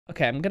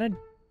Okay, I'm gonna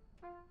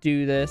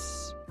do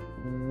this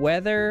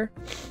whether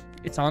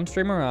it's on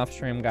stream or off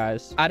stream,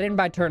 guys. I didn't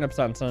buy turnips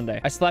on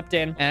Sunday. I slept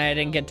in and I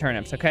didn't get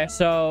turnips, okay?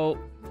 So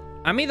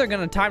I'm either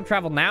gonna time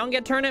travel now and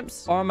get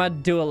turnips, or I'm gonna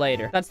do it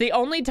later. That's the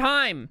only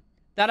time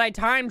that I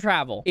time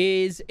travel,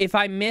 is if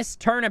I miss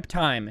turnip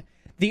time.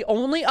 The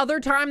only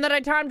other time that I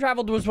time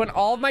traveled was when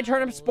all of my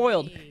turnips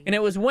spoiled. And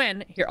it was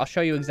when, here, I'll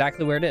show you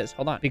exactly where it is.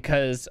 Hold on.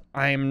 Because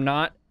I'm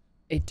not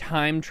a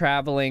time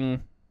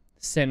traveling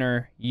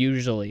sinner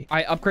usually.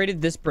 I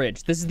upgraded this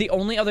bridge. This is the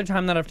only other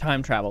time that I've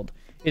time traveled.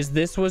 Is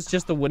this was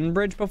just a wooden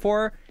bridge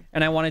before,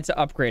 and I wanted to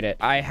upgrade it.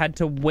 I had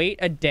to wait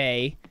a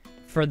day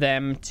for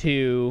them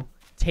to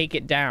take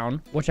it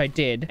down, which I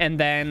did. And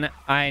then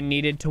I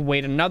needed to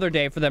wait another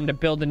day for them to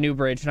build a new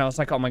bridge. And I was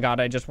like, oh my God,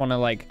 I just want to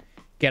like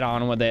get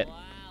on with it.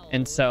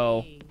 And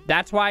so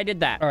that's why I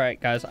did that. All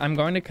right, guys, I'm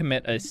going to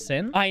commit a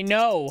sin. I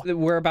know that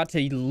we're about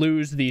to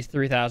lose these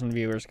 3,000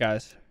 viewers,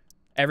 guys.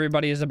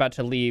 Everybody is about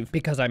to leave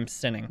because I'm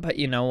sinning. But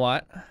you know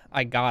what?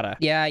 I gotta.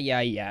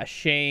 Yeah.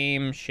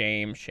 Shame. And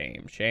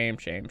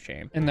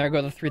there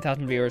go the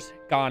 3,000 viewers.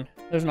 Gone.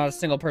 There's not a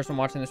single person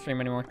watching the stream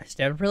anymore. I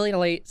stayed up really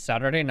late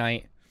Saturday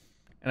night,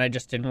 and I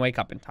just didn't wake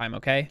up in time,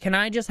 okay? Can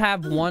I just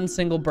have one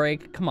single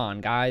break? Come on,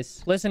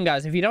 guys. Listen,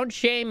 guys, if you don't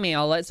shame me,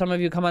 I'll let some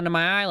of you come onto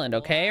my island,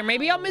 okay? Or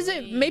maybe I'll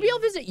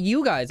visit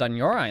you guys on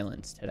your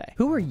islands today.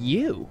 Who are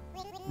you?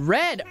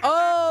 Red.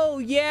 Oh,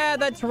 yeah,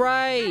 that's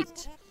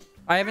right.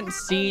 I haven't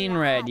seen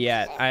Red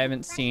yet. I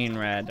haven't seen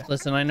Red.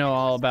 Listen, I know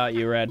all about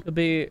you, Red. It'll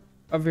be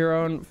of your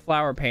own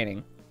flower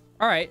painting.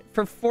 All right,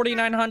 for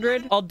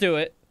 4,900, I'll do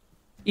it.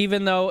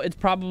 Even though it's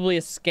probably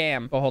a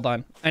scam. But hold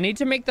on. I need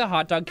to make the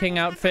Hot Dog King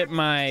outfit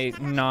my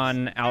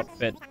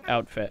non-outfit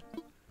outfit.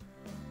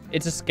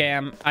 It's a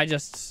scam. I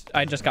just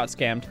got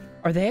scammed.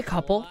 Are they a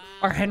couple?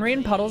 Are Henry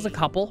and Puddles a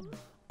couple?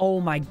 Oh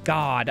my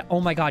God.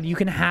 Oh my God. You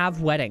can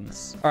have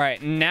weddings. All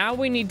right. Now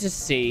we need to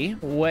see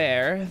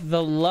where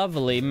the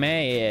lovely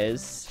May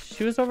is.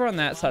 She was over on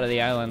that side of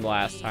the island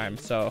last time.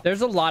 So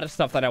there's a lot of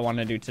stuff that I want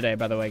to do today,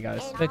 by the way,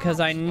 guys.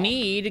 Because I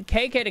need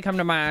KK to come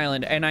to my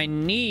island. And I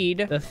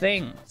need the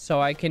thing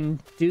so I can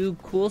do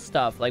cool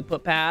stuff. Like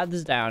put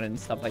paths down and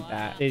stuff like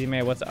that. Daisy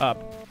May, what's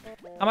up?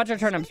 How much are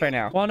turnips right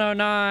now?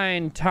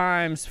 109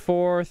 times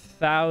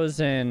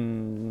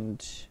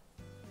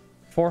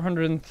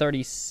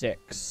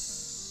 4,436.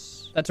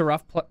 That's a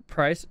rough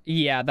price.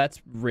 Yeah,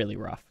 that's really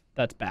rough.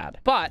 That's bad.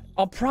 But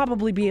I'll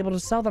probably be able to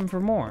sell them for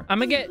more. I'm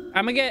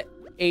gonna get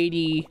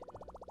 80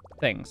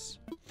 things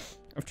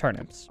of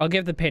turnips. I'll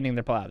give the painting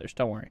their blathers.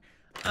 Don't worry.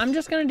 I'm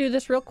just gonna do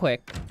this real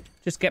quick.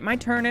 Just get my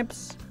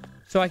turnips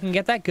so I can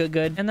get that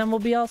good, and then we'll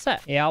be all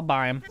set. Yeah, I'll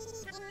buy them.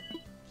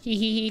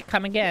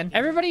 Come again.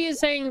 Everybody is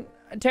saying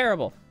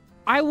terrible.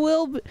 I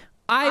will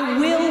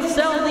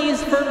sell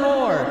these for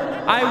more.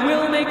 I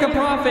will make a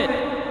profit.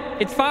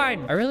 It's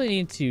fine. I really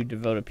need to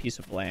devote a piece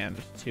of land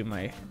to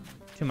my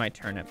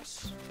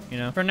turnips. You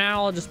know, for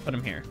now, I'll just put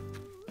them here.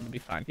 It'll be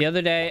fine. The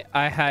other day,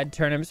 I had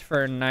turnips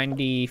for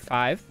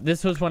 95.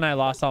 This was when I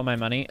lost all my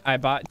money. I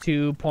bought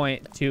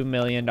 $2.2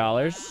 million.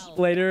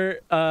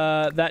 Later,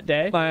 that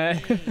day,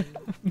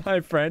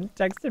 my friend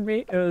texted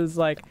me. It was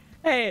like,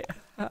 hey,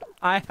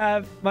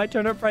 my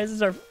turnip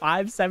prices are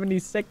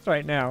 576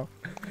 right now.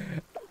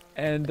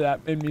 And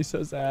that made me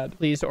so sad.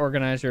 Please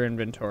organize your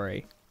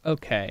inventory.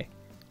 Okay.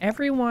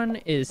 Everyone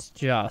is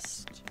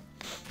just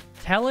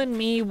telling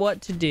me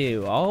what to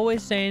do.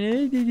 Always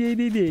saying,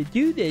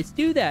 do this,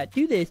 do that,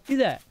 do this, do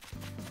that.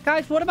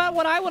 Guys, what about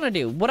what I want to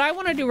do? What I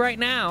want to do right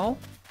now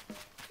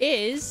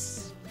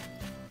is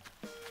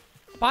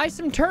buy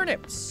some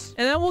turnips.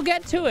 And then we'll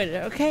get to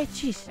it. Okay,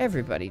 jeez.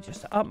 Everybody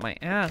just up my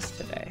ass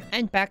today.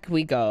 And back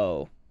we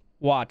go.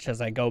 Watch as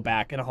I go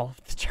back and all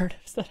of the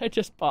turnips that I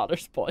just bought are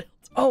spoiled.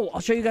 Oh,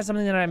 I'll show you guys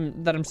something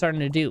that I'm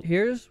starting to do.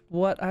 Here's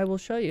what I will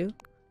show you.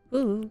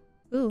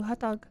 Ooh, hot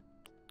dog.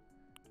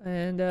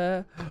 And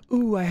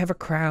ooh, I have a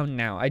crown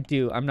now. I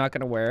do. I'm not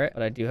gonna wear it,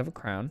 but I do have a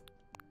crown.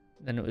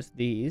 Then it was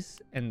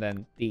these, and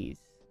then these.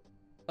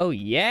 Oh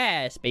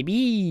yes,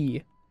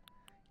 baby.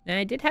 And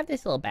I did have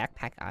this little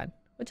backpack on,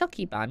 which I'll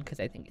keep on because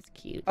I think it's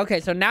cute.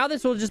 Okay, so now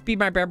this will just be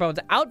my bare bones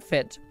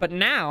outfit, but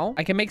now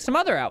I can make some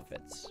other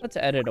outfits. Let's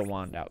edit a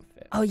wand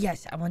outfit. Oh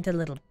yes, I want a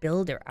little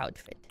builder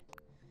outfit.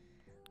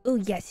 Oh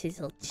yes, his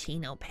little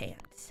chino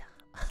pants.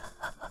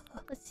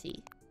 Let's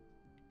see.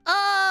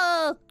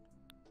 Oh!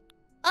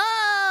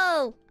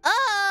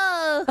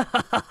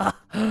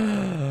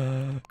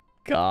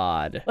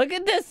 God. Look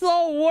at this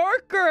little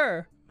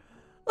worker.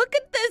 Look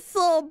at this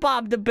little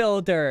Bob the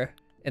Builder.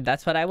 And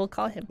that's what I will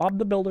call him. Bob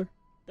the Builder.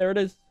 There it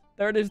is.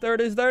 There it is. There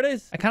it is. There it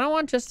is. I kind of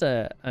want just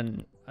a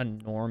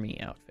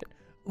normie outfit.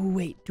 Oh,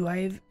 wait. Do I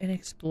have an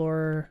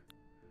explorer?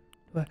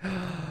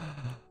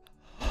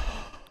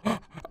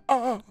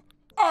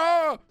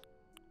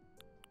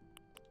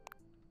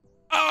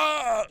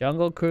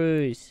 Jungle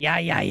Cruise.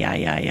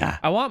 Yeah.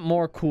 I want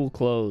more cool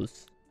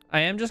clothes. I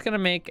am just gonna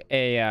make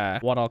a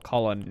what I'll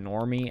call a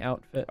normie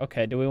outfit.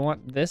 Okay, do we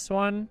want this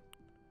one,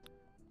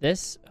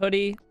 this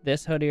hoodie,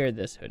 or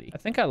this hoodie? I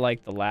think I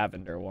like the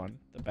lavender one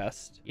the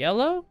best.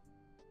 Yellow?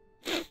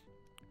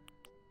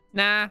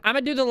 Nah, I'm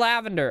gonna do the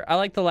lavender. I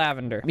like the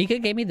lavender. Mika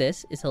gave me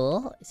this. It's a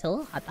little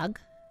hot dog.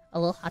 A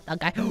little hot dog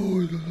guy.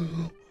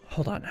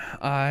 Hold on.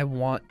 I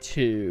want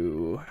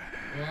to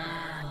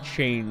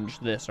change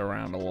this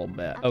around a little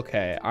bit.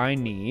 Okay, I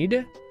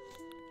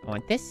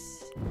want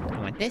this. I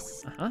want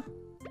this.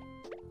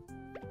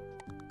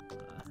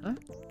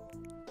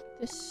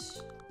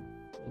 This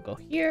will go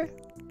here.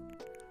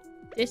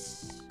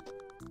 This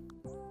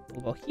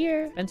will go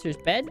here. Spencer's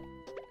bed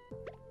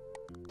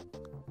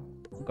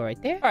will go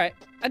right there. All right,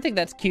 I think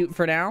that's cute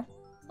for now.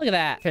 Look at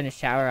that. Turn the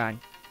shower on.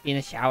 Be in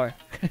the shower.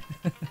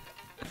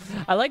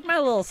 I like my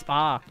little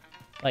spa,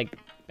 like,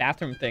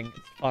 bathroom thing.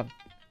 It's fun.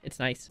 It's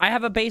nice. I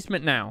have a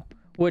basement now,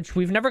 which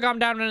we've never gone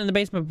down in the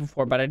basement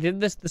before, but I did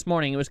this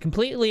morning. It was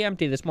completely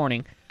empty this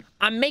morning.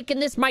 I'm making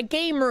this my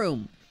game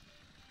room.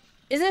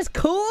 Is this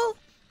cool?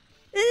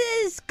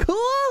 This is cool.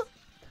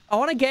 I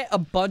want to get a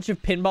bunch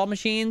of pinball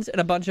machines and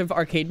a bunch of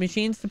arcade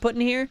machines to put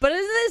in here. But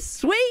isn't this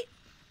sweet?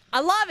 I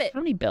love it.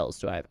 How many bells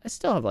do I have? I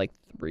still have like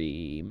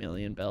 3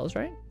 million bells,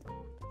 right?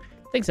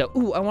 I think so.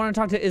 Ooh, I want to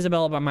talk to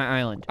Isabel about my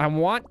island. I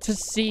want to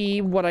see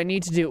what I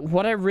need to do.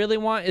 What I really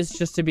want is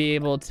just to be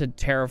able to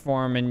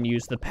terraform and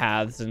use the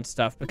paths and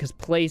stuff, because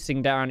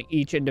placing down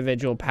each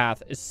individual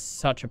path is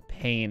such a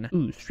pain.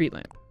 Ooh, street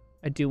lamp.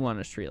 I do want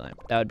a street lamp.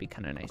 That would be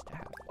kind of nice to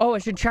have. Oh, I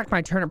should check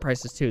my turnip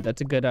prices too.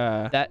 That's a good,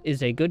 that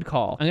is a good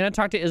call. I'm gonna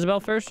talk to Isabel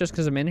first just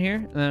because I'm in here,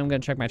 and then I'm gonna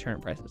check my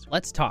turnip prices.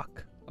 Let's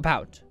talk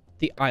about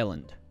the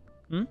island.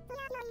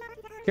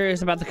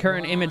 Curious about the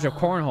current image of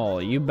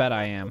Cornhole. You bet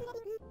I am.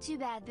 2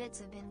 bad bits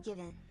have been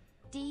given.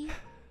 D.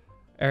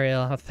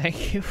 Ariel,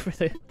 thank you for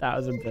the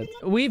 1,000 bits.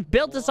 We've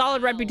built a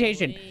solid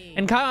reputation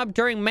and come up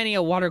during many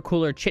a water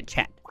cooler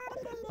chit-chat.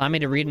 Allow me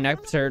to read an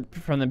excerpt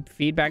from the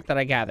feedback that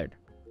I gathered.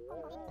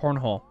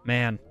 Cornhole,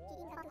 man.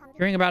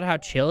 Hearing about how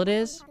chill it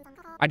is,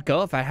 I'd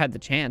go if I had the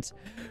chance.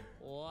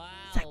 Wow.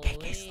 It's that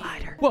KK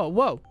slider. Whoa,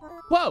 whoa,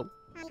 whoa.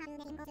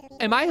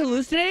 Am I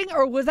hallucinating,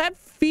 or was that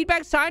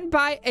feedback signed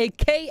by a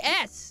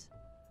KS?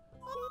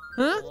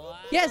 Huh? Wow.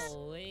 Yes,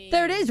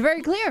 there it is,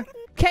 very clear.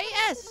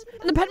 KS.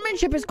 And the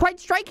penmanship is quite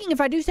striking,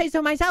 if I do say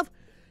so myself.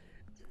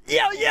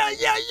 Yeah.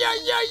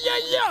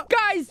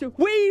 Guys,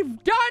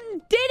 we've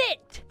did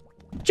it.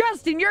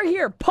 Justin, you're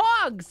here.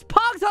 Pogs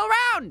all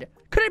around.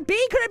 Could it be?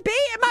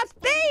 It must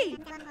be.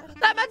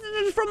 That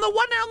message is from the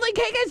one and only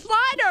KK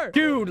Slider.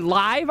 Dude,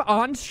 live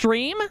on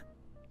stream?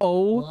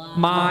 Oh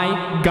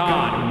my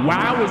god.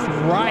 Wow is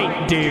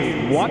right,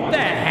 dude. What the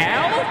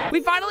hell?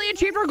 We finally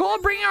achieved our goal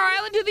of bringing our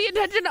island to the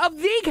attention of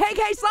the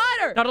KK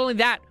Slider. Not only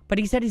that, but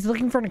he said he's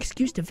looking for an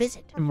excuse to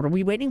visit. And what are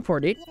we waiting for,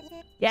 dude?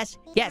 Yes.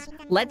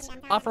 Let's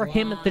offer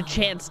him the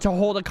chance to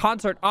hold a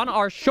concert on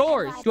our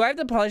shores. Do I have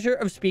the pleasure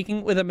of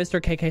speaking with a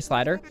Mr. KK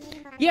Slider?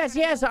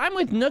 Yes. I'm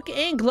with Nook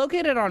Inc.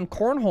 located on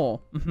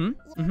Cornhole.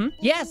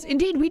 Yes,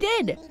 indeed, we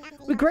did.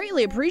 We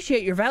greatly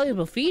appreciate your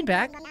valuable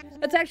feedback.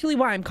 That's actually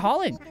why I'm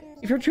calling.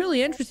 If you're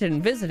truly interested in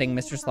visiting,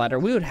 Mr. Slider,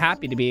 we would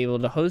happy to be able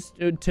to host,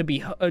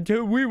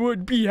 we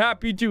would be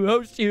happy to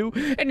host you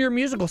and your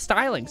musical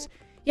stylings.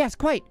 Yes,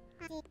 quite.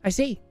 I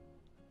see.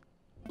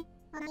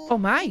 Oh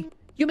my,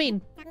 you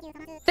mean,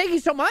 thank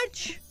you so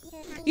much.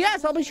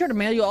 Yes, I'll be sure to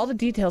mail you all the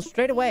details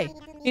straight away.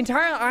 The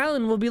entire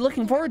island will be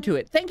looking forward to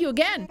it. Thank you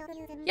again.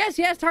 Yes,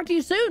 talk to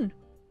you soon.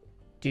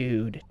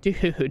 Dude.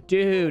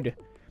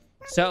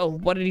 So,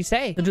 what did he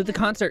say? He'll do the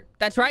concert.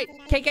 That's right.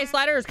 KK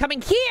Slider is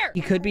coming here.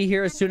 He could be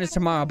here as soon as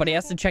tomorrow, but he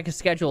has to check his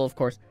schedule, of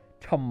course.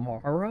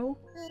 Tomorrow?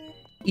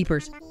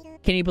 Eepers,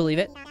 can you believe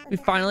it? We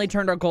finally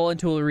turned our goal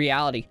into a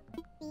reality.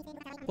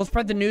 We'll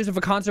spread the news of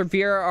a concert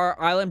via our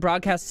island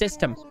broadcast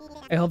system.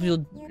 I hope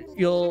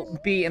you'll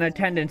be in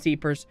attendance,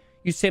 Eepers.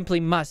 You simply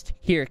must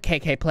hear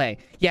KK play.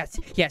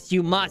 Yes,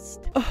 you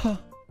must. Oh,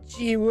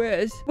 gee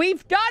whiz.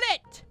 We've done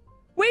it!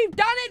 We've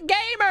done it,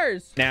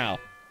 gamers! Now,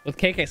 with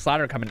KK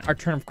Slider coming, our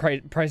turnip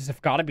prices have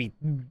got to be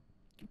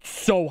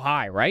so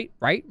high, right?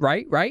 Right?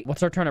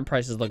 What's our turnip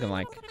prices looking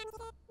like?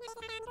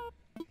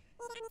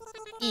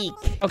 Eek.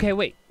 Okay,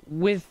 wait.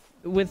 With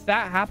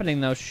that happening,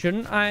 though,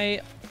 shouldn't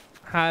I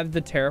have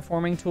the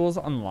terraforming tools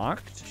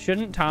unlocked?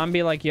 Shouldn't Tom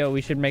be like, yo,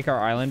 we should make our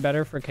island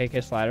better for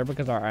KK Slider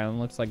because our island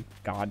looks like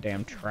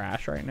goddamn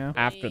trash right now?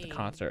 After the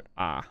concert.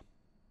 I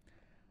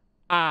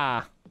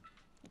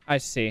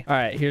see. All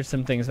right, here's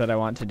some things that I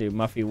want to do.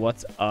 Muffy,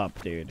 what's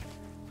up, dude?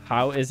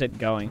 How is it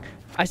going?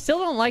 I still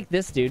don't like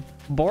this dude.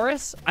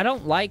 Boris, I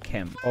don't like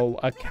him. Oh,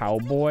 a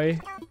cowboy?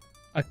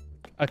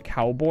 A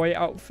cowboy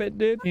outfit,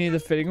 dude? You need the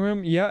fitting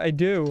room? Yeah, I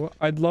do.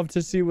 I'd love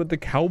to see what the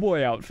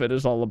cowboy outfit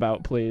is all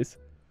about, please.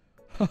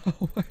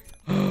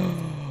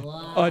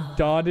 A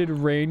dotted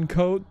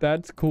raincoat?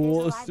 That's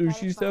cool. A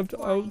sushi stuffed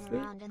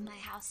outfit?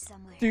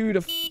 Dude,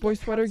 a boy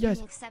sweater? Yes.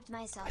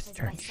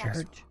 Western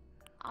shirt.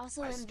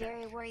 Also, I'm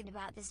very worried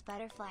about this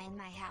butterfly in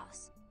my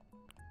house.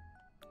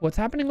 What's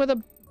happening with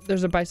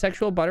there's a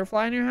bisexual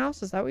butterfly in your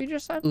house? Is that what you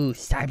just said? Ooh,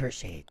 cyber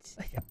shades.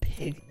 Like a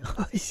pig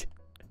nose.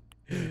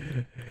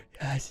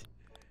 Yes,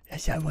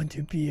 I want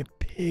to be a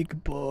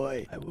pig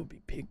boy. I will be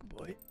pig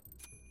boy.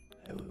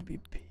 I will be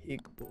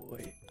pig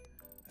boy.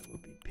 I will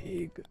be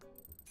pig.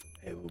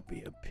 I will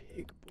be a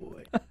pig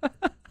boy.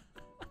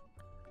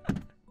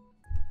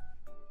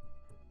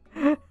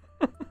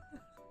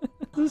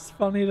 this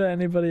funny to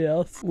anybody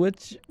else?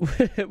 Which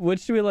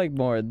do we like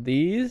more?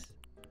 These?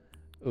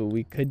 Oh,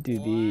 we could do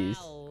these.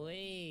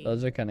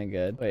 Those are kind of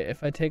good. Wait,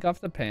 if I take off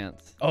the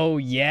pants. Oh,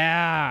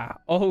 yeah.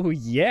 Oh,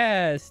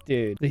 yes,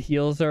 dude. The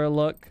heels are a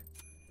look.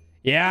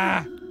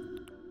 Yeah.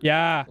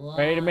 Yeah.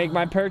 Ready to make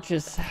my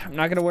purchase. I'm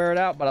not going to wear it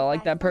out, but I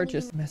like that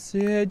purchase.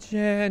 Message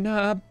in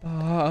a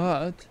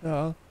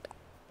bottle.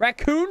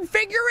 Raccoon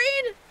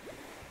figurine?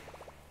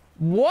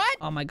 What?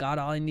 Oh, my God.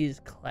 All I need is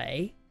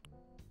clay.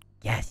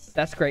 Yes.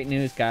 That's great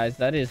news, guys.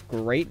 That is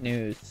great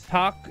news.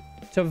 Talk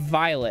to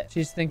Violet.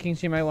 She's thinking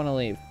she might want to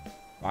leave.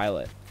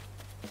 Violet.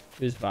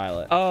 Who's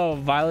Violet? Oh,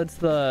 Violet's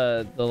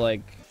the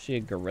like, she a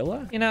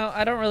gorilla? You know,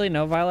 I don't really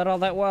know Violet all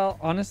that well.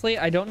 Honestly,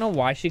 I don't know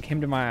why she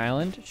came to my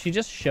island. She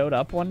just showed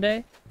up one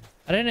day.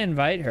 I didn't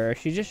invite her.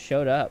 She just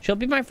showed up. She'll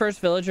be my first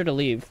villager to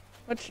leave,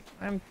 which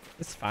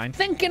it's fine.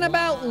 Thinking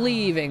about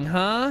leaving,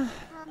 huh?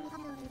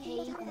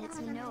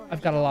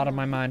 I've got a lot on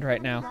my mind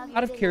right now.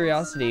 Out of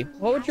curiosity,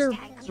 what would your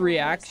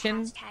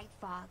reaction?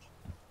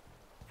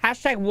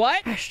 Hashtag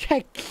what?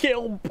 Hashtag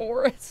kill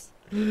Boris.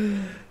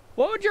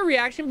 What would your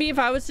reaction be if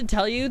I was to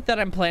tell you that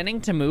I'm planning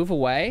to move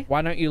away?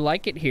 Why don't you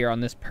like it here on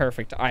this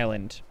perfect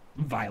island?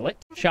 Violet?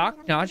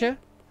 Shock? Nausea?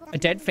 A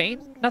dead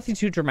faint? Nothing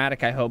too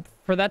dramatic, I hope,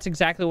 for that's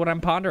exactly what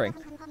I'm pondering.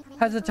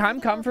 Has the time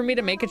come for me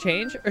to make a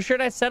change, or should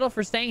I settle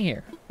for staying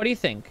here? What do you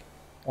think?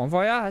 Bon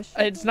voyage.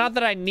 It's not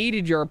that I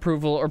needed your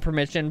approval or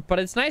permission, but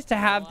it's nice to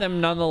have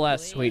them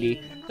nonetheless,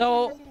 sweetie.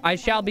 Though I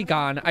shall be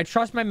gone, I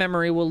trust my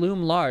memory will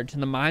loom large in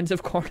the minds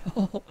of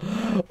Cornhole.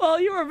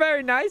 Well, you were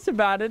very nice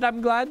about it.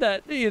 I'm glad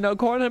that, you know,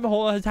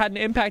 Cornhole has had an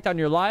impact on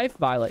your life,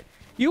 Violet.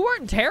 You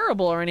weren't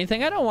terrible or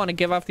anything. I don't want to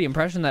give off the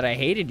impression that I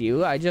hated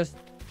you. I just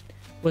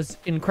was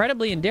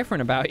incredibly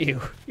indifferent about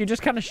you. You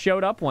just kind of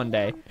showed up one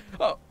day.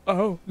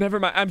 Oh, never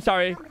mind. I'm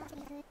sorry.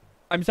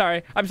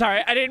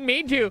 I didn't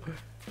mean to.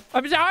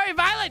 I'm sorry,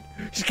 Violet.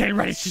 She's getting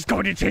ready. She's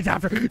going to chase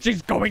after.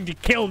 She's going to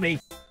kill me.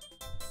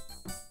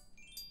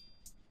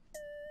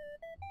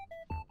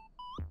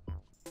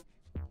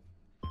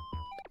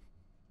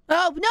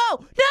 Oh,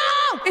 no.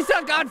 No! It's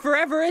not gone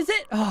forever, is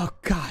it? Oh,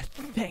 God.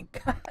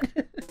 Thank God.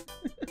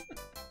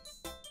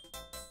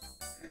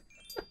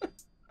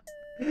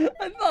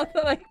 I thought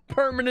that I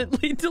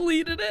permanently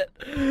deleted it.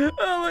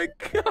 Oh, my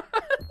God.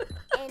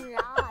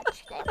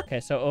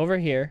 Okay, so over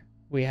here,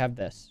 we have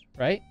this,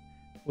 right?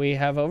 We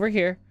have over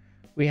here,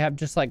 we have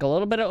just like a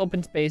little bit of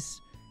open space,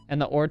 and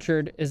the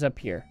orchard is up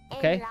here,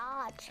 okay?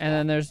 And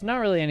then there's not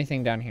really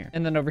anything down here.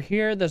 And then over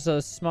here, there's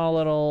a small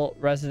little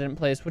resident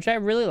place, which I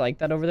really like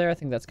that over there. I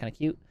think that's kind of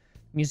cute.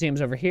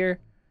 Museum's over here.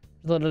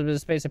 There's a little bit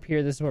of space up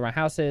here. This is where my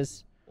house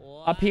is.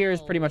 Up here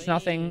is pretty much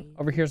nothing.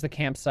 Over here's the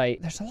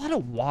campsite. There's a lot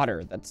of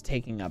water that's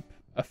taking up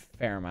a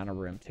fair amount of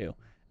room too.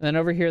 And then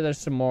over here, there's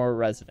some more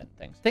resident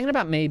things. Thinking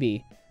about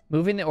maybe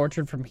moving the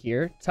orchard from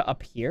here to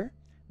up here.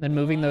 Then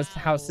moving those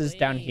houses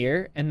down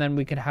here, and then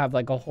we could have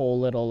like a whole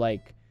little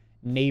like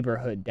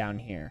neighborhood down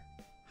here.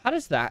 How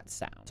does that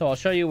sound? So I'll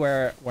show you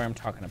where I'm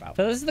talking about.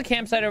 So this is the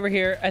campsite over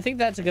here. I think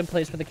that's a good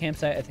place for the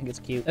campsite. I think it's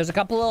cute. There's a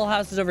couple little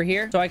houses over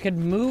here. So I could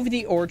move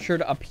the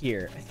orchard up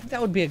here. I think that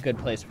would be a good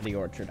place for the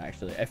orchard,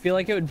 actually. I feel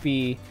like it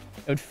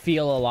would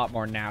feel a lot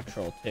more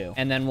natural too.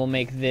 And then we'll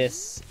make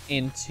this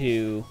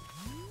into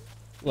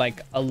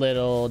like a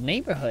little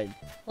neighborhood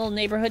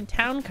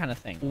town kind of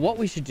thing. What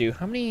we should do,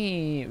 how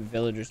many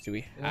villagers do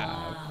we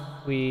have?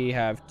 We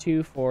have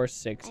 2, 4,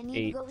 6,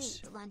 8,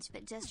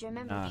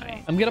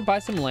 9. I'm gonna buy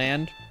some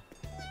land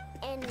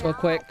real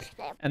quick,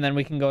 and then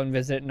we can go and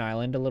visit an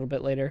island a little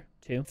bit later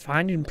too.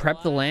 Find and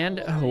prep the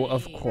land. Oh,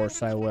 of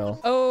course I will.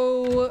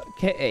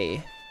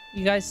 Okay,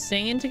 you guys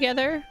singing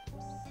together?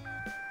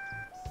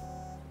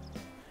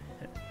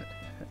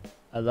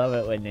 I love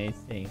it when they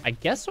sing. I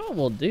guess what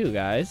we'll do,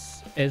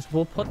 guys, is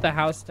we'll put the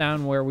house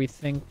down where we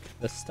think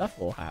the stuff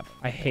will happen.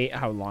 I hate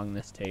how long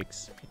this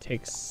takes. It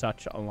takes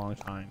such a long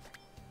time.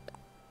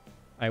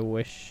 I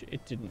wish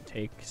it didn't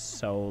take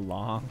so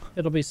long.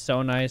 It'll be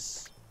so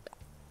nice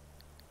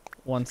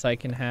once I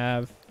can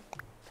have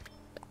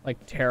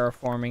like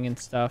terraforming and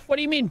stuff. What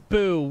do you mean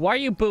boo? Why are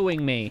you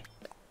booing me?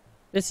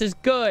 This is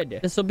good.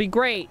 This will be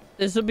great.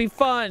 This will be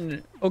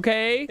fun.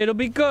 Okay? It'll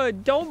be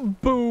good.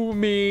 Don't boo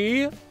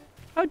me.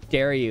 How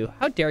dare you?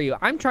 How dare you?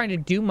 I'm trying to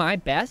do my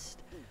best.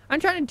 I'm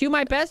trying to do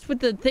my best with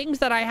the things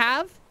that I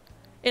have.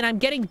 And I'm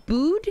getting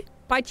booed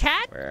by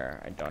chat?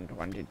 Where I don't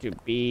want it to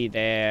be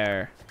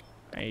there.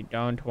 I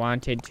don't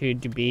want it to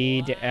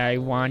be there. I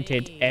want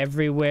it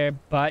everywhere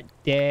but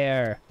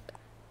there.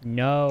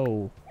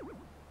 No.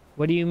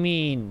 What do you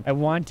mean? I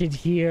want it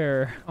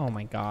here. Oh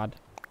my God.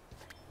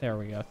 There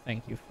we go.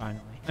 Thank you,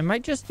 finally. I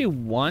might just do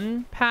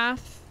one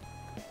path.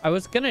 I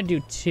was gonna do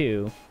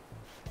 2.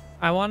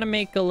 I want to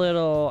make a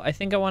little, I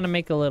think I want to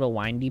make a little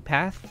windy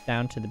path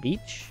down to the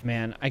beach.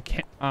 Man, I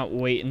can't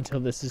wait until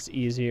this is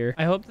easier.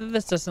 I hope that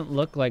this doesn't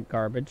look like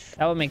garbage.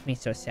 That would make me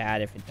so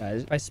sad if it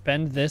does. If I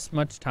spend this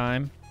much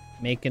time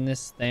making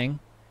this thing,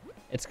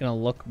 it's gonna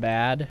look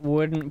bad.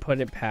 Wouldn't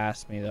put it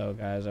past me though,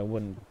 guys. I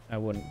wouldn't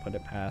put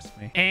it past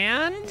me.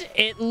 And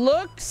it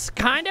looks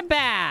kind of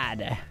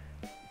bad.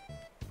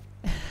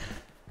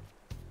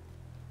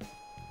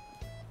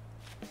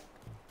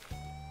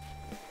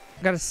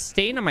 Got a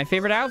stain on my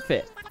favorite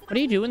outfit. What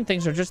do you do when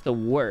things are just the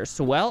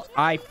worst? Well,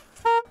 I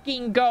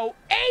fucking go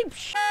ape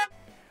shit.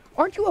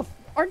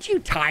 Aren't you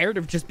tired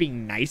of just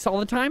being nice all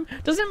the time?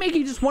 Doesn't it make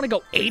you just want to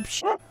go ape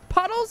shit,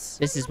 Puddles?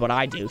 This is what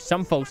I do.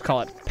 Some folks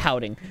call it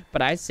pouting,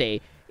 but I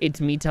say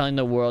it's me telling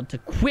the world to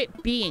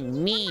quit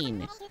being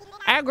mean.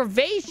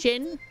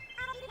 Aggravation?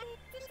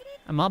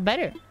 I'm all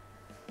better.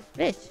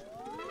 This.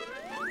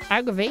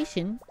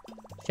 Aggravation?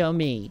 Show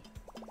me.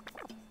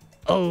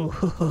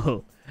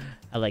 Oh,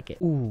 I like it.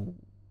 Ooh,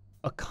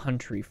 a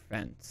country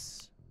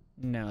fence.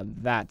 Now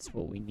that's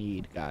what we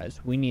need,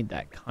 guys. We need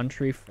that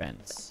country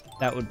fence.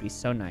 That would be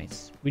so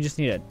nice. We just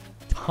need a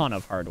ton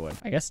of hardwood.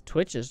 I guess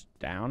Twitch is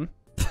down.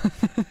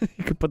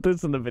 You could put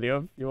this in the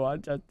video if you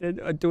want, Justin.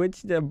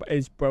 Twitch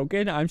is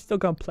broken. I'm still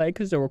gonna play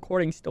because the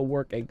recording's still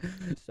working.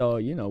 So,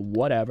 you know,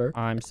 whatever.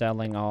 I'm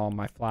selling all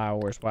my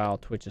flowers while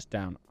Twitch is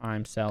down.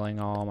 I'm selling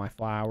all my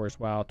flowers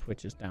while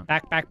Twitch is down.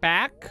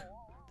 Back.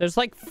 There's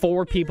like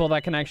 4 people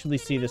that can actually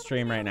see the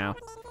stream right now.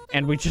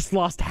 And we just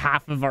lost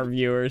half of our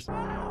viewers.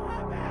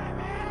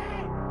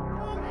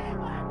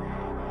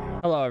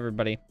 Hello,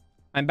 everybody.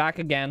 I'm back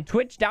again.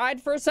 Twitch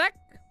died for a sec.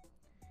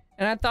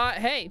 And I thought,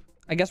 hey,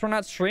 I guess we're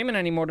not streaming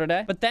anymore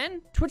today. But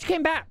then Twitch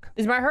came back.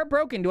 Is my heart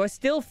broken? Do I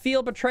still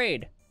feel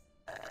betrayed?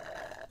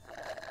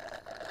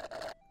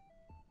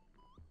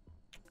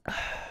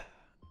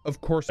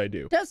 Of course I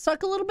do. Does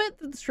suck a little bit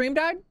that the stream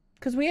died?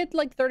 Because we had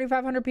like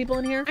 3,500 people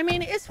in here. I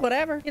mean, it's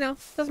whatever. You know,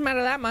 doesn't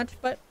matter that much,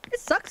 but it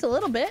sucks a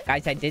little bit.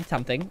 Guys, I did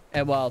something.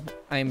 Well,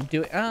 I'm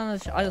doing...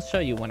 I'll show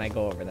you when I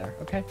go over there,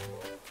 okay?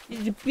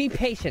 Just be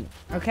patient,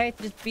 okay?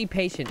 Just be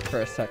patient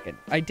for a second.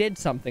 I did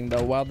something,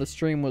 though, while the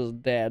stream was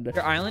dead.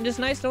 Your island is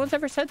nice. No one's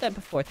ever said that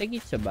before. Thank you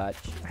so much.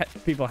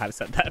 People have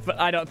said that, but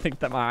I don't think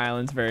that my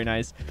island's very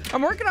nice.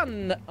 I'm working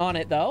on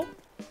it, though.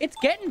 It's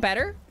getting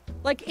better.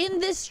 Like, in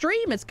this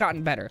stream, it's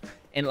gotten better.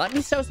 And let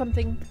me show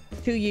something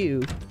to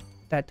you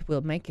that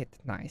will make it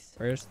nice.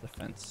 Where's the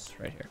fence?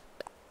 Right here.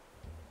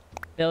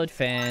 Build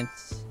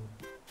fence.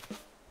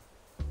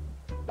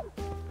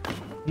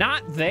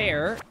 Not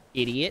there,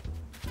 idiot.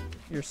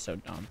 You're so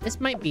dumb. This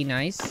might be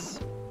nice.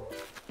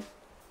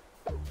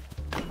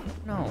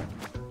 No,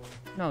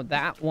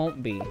 that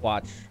won't be.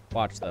 Watch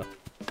though.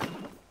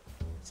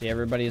 See,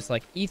 everybody's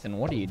like, Ethan,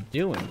 what are you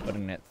doing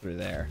putting it through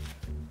there?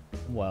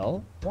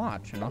 Well,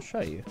 watch and I'll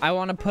show you. I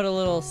want to put a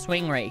little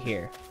swing right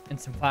here and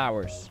some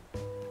flowers.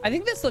 I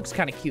think this looks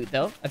kind of cute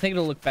though. I think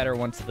it'll look better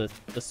once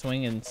the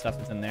swing and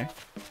stuff is in there.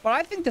 But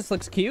I think this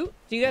looks cute.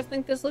 Do you guys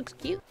think this looks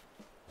cute?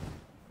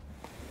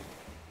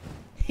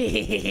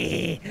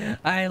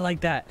 I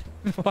like that.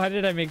 Why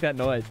did I make that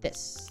noise?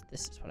 This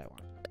is what I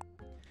want.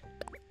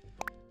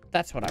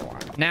 That's what I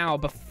want. Now,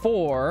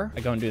 before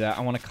I go and do that,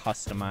 I want to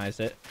customize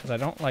it because I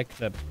don't like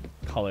the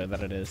color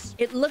that it is.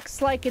 It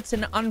looks like it's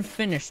an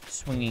unfinished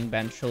swinging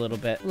bench a little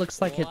bit. It looks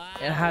like it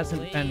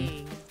hasn't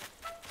been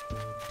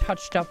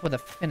touched up with a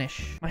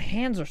finish. My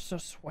hands are so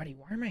sweaty.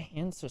 Why are my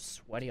hands so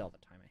sweaty all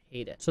the time? I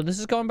hate it. So this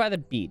is going by the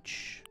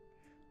beach.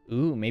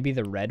 Ooh, maybe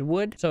the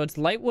redwood. So it's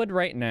light wood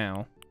right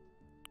now.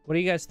 What do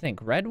you guys think?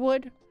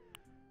 Redwood?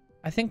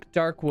 I think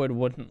dark wood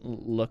wouldn't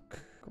look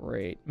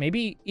great.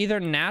 Maybe either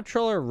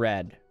natural or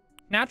red.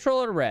 Natural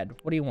or red?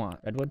 What do you want?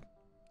 Redwood?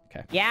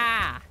 Okay.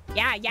 Yeah.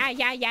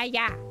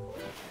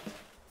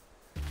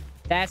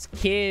 That's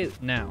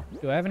cute. Now,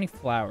 do I have any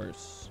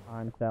flowers?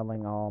 I'm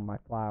selling all my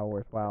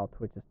flowers while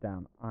Twitch is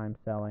down. I'm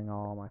selling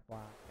all my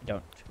flowers. I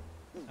don't.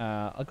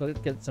 I'll go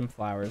get some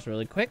flowers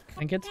really quick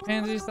and get some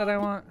pansies that I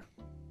want.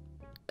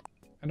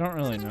 I don't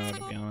really know,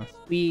 to be honest.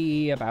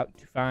 We about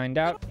to find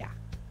out. Yeah.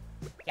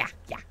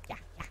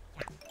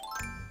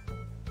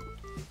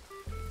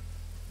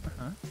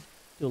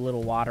 Do a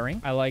little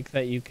watering. I like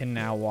that you can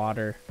now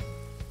water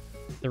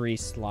 3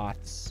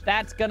 slots.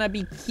 That's gonna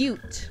be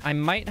cute. I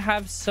might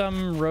have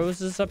some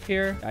roses up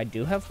here. I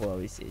do have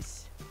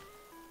roses.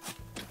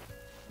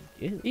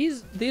 Ew.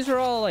 These are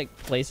all like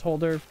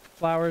placeholder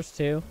flowers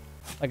too.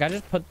 Like I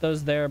just put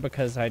those there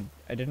because I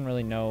didn't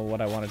really know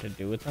what I wanted to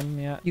do with them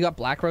yet. You got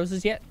black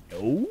roses yet?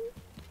 No.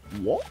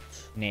 What?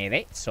 Nah,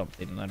 that's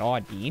something that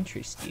I'd be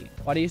interested in.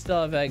 Why do you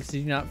still have eggs?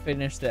 Did you not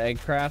finish the egg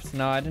crafts?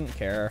 No, I didn't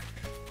care.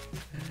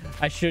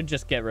 I should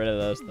just get rid of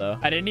those though.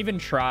 I didn't even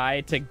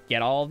try to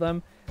get all of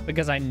them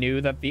because I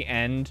knew that the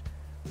end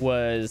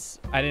was,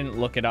 I didn't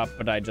look it up,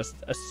 but I just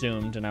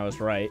assumed, and I was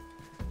right,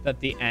 that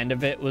the end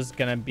of it was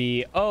gonna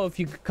be, oh, if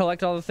you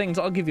collect all the things,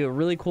 I'll give you a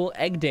really cool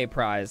egg day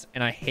prize.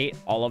 And I hate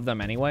all of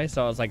them anyway,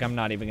 so I was like, I'm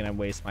not even gonna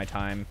waste my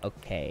time.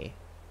 Okay.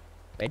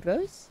 Red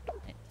rose?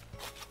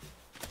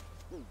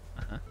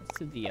 Let's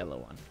do the yellow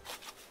one.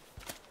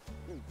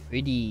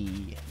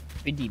 Pretty.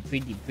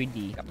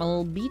 Got my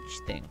little beach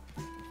thing.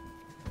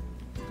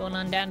 Going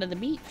on down to the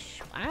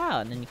beach.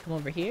 Wow, and then you come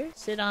over here,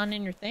 sit on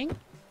in your thing.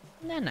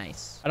 Isn't that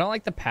nice? I don't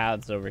like the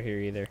paths over here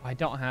either. I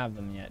don't have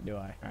them yet, do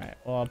I? All right,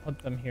 well, I'll put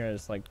them here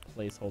as like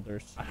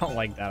placeholders. I don't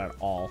like that at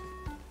all.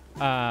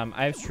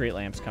 I have street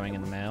lamps coming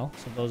in the mail,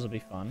 so those will be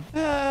fun.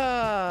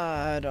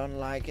 I don't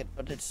like it,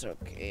 but it's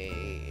okay.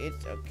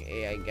 It's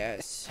okay, I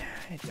guess.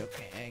 It's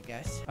okay, I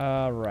guess.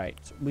 All right,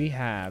 we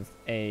have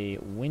a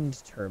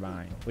wind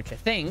turbine, which I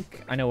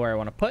think I know where I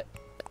want to put.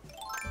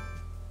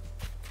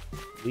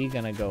 We're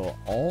gonna go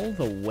all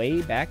the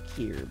way back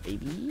here,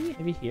 baby.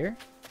 Maybe here?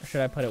 Or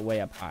should I put it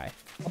way up high?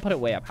 I'll put it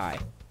way up high.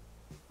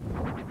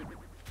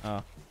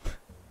 Oh.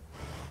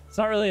 It's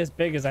not really as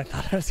big as I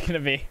thought it was gonna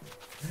be.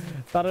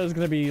 Thought it was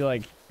gonna be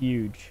like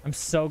huge. I'm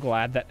so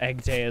glad that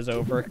egg day is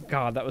over.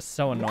 God, that was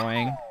so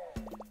annoying.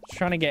 Just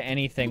trying to get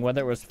anything, whether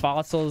it was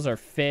fossils or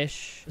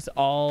fish. It's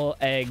all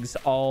eggs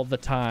all the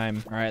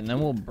time. All right, and then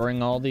we'll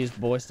bring all these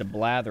boys to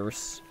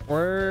Blathers.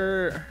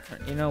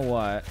 You know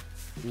what?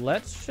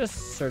 Let's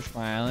just search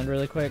my island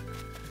really quick.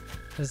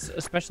 Because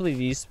especially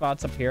these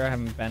spots up here, I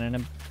haven't been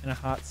in a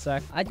hot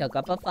sec. I dug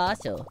up a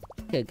fossil.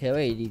 Can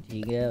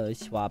we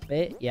swap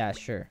it? Yeah,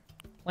 sure.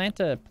 Plant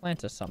a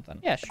something.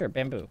 Yeah, sure.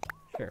 Bamboo.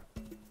 Sure.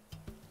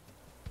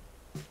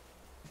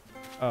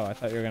 Oh, I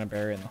thought you were gonna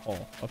bury it in the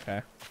hole.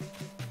 Okay.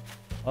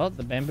 Well,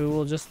 the bamboo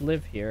will just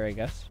live here, I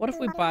guess. What if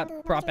we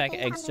brought back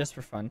eggs just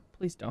for fun?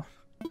 Please don't.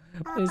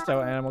 Please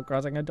don't, Animal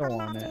Crossing. I don't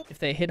want it. If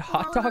they hid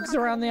hot dogs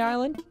around the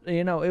island,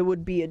 you know, it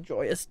would be a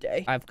joyous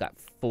day. I've got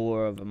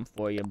 4 of them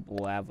for you,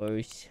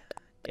 Blavers.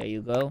 There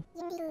you go.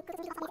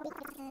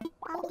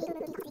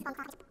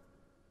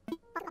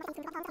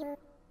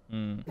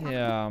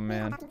 Yeah,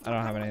 man. I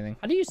don't have anything.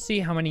 How do you see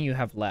how many you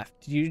have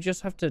left? Do you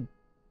just have to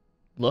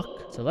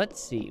look? So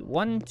let's see.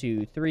 1,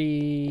 2,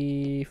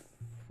 3,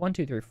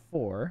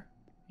 4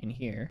 in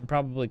here. And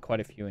probably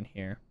quite a few in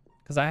here.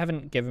 Because I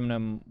haven't given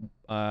them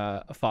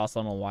a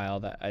fossil in a while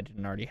that I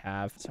didn't already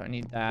have. So I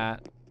need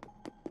that.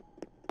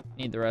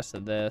 Need the rest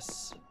of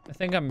this. I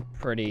think I'm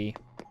pretty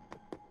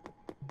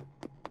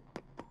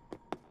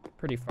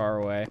far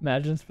away.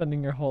 Imagine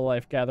spending your whole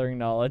life gathering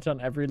knowledge on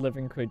every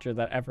living creature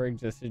that ever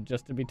existed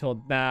just to be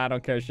told, nah, I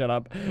don't care, shut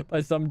up,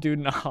 by some dude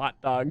in a hot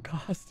dog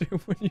costume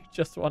when you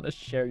just want to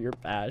share your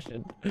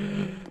passion.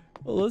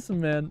 Well, listen,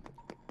 man.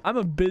 I'm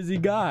a busy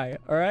guy,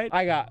 all right?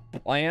 I got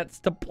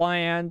plants to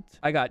plant.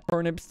 I got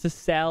turnips to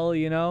sell,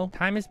 you know?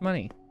 Time is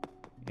money,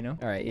 you know?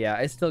 All right, yeah,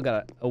 I still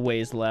got a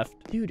ways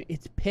left. Dude,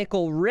 it's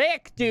Pickle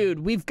Rick, dude.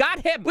 We've got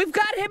him. We've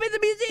got him in the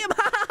museum.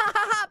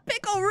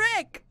 Pickle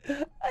Rick.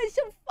 That's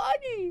so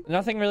funny.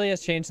 Nothing really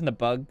has changed in the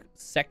bug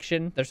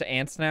section. There's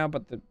ants now,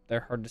 but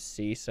they're hard to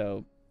see,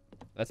 so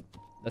that's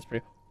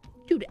pretty...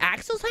 Dude,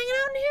 Axel's hanging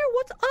out in here?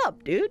 What's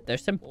up, dude?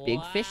 There's some big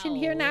fish in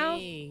here now.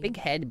 Big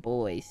head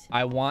boys.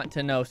 I want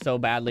to know so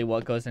badly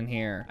what goes in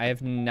here. I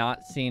have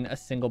not seen a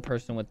single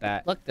person with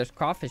that. Look, there's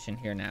crawfish in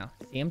here now.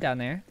 See him down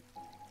there?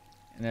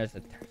 And there's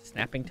a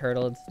snapping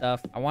turtle and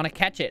stuff. I want to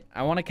catch it.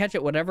 I want to catch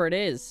it, whatever it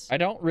is. I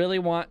don't really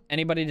want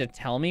anybody to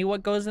tell me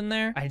what goes in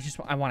there.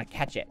 I want to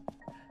catch it.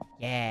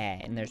 Yeah,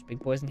 and there's big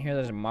boys in here.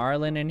 There's a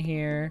marlin in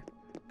here.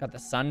 Got the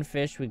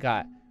sunfish. We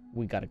got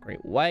a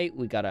great white.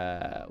 We got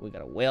a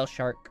whale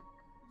shark.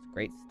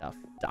 Great stuff.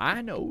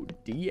 Dino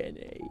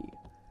DNA.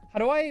 How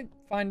do I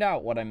find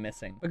out what I'm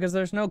missing? Because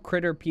there's no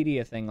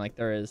Critterpedia thing like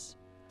there is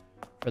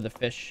for the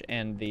fish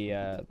and the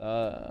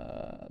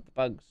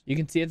bugs. You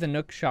can see at the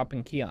Nook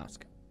shopping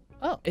kiosk.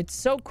 Oh, it's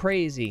so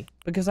crazy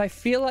because I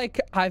feel like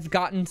I've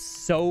gotten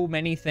so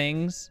many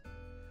things,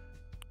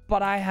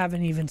 but I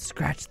haven't even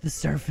scratched the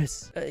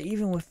surface.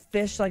 Even with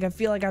fish, like I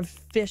feel like I've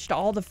fished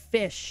all the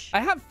fish.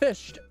 I have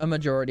fished a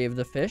majority of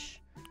the fish.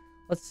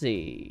 Let's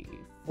see.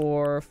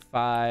 4,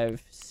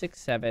 5, 6,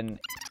 7,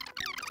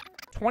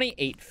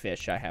 28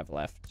 fish I have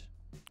left,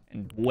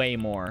 and way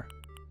more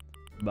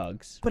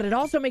bugs. But it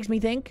also makes me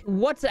think,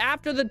 what's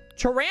after the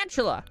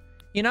tarantula?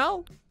 You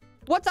know,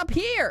 what's up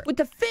here with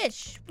the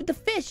fish?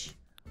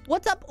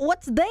 What's up?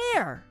 What's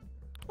there?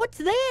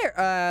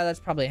 That's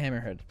probably a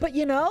hammerhead. But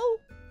you know,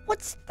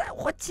 what's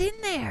in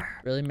there?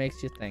 Really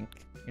makes you think,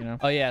 you know.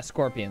 Oh yeah,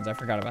 scorpions. I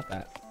forgot about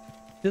that.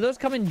 Do those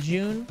come in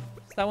June?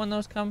 Is that when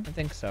those come? I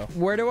think so.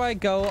 Where do I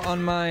go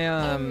on my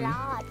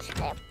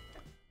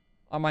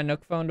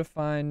Nook phone to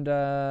find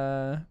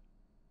the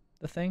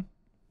thing?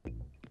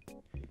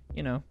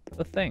 You know,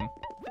 the thing.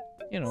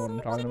 You know what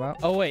I'm talking about.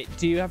 Oh wait,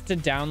 do you have to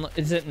download?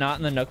 Is it not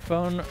in the Nook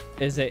phone?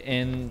 Is it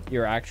in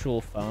your actual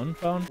phone?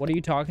 What are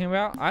you talking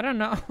about? I don't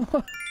know.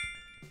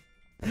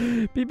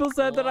 People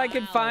said that I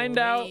could find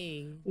out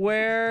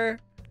where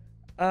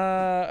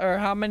or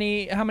how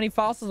many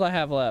fossils I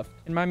have left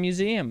in my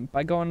museum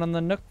by going on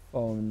the Nook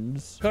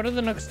phones. Go to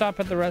the Nook stop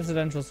at the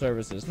residential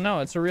services.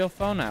 No, it's a real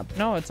phone app.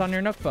 No, it's on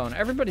your Nook phone.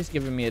 Everybody's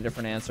giving me a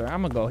different answer.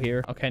 I'm gonna go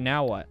here. Okay,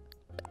 now what?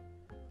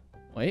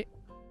 Wait.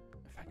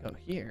 If I go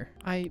here,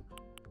 I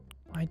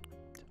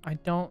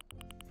don't...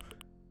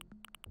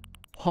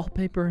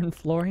 Wallpaper and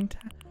flooring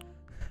tile?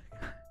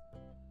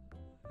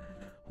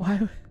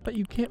 Why? But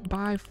you can't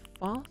buy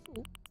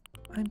fossils.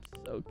 I'm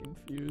so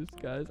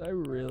confused, guys. I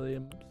really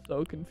am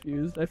so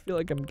confused. I feel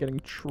like I'm getting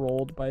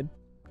trolled by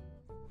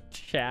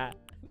chat.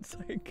 It's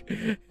like...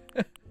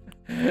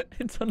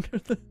 it's under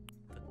the...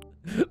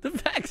 The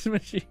fax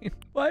machine.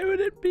 Why would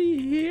it be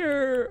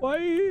here? Why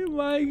am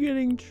I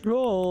getting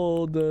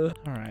trolled? All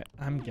right,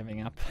 I'm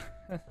giving up.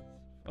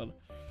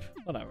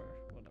 Whatever.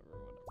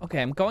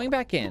 Okay, I'm going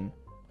back in.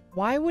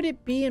 Why would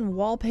it be in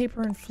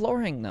wallpaper and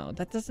flooring, though?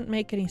 That doesn't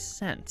make any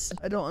sense.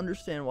 I don't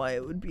understand why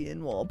it would be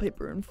in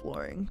wallpaper and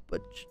flooring,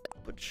 but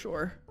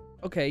sure.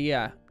 Okay,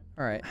 yeah.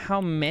 All right. How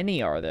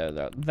many are there,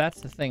 though?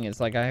 That's the thing, is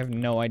like I have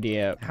no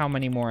idea how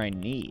many more I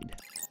need.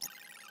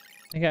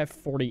 I think I have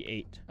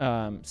 48.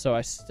 So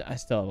I still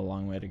have a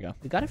long way to go.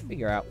 We got to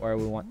figure out where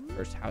we want the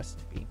first house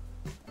to be.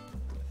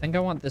 I think I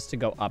want this to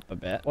go up a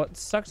bit. What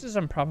sucks is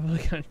I'm probably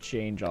going to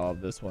change all of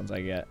this once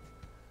I get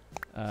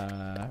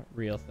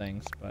real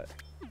things, but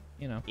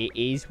you know, it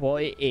is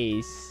what it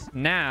is.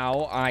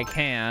 Now I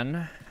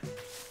can...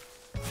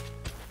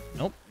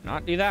 Nope,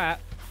 not do that.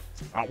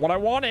 It's not what I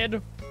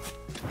wanted.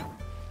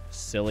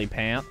 Silly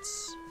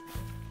pants.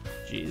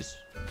 Jeez,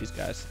 these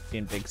guys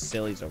being big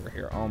sillies over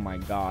here. Oh my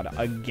god,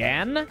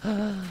 again?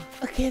 A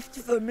gift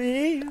for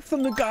me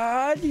from the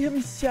god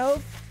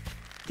himself.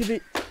 Give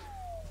it.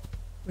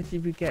 What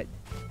did we get?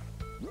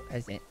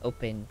 Present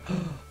open.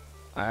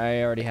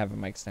 I already have a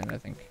mic stand, I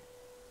think.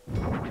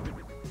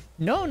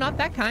 No, not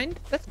that kind.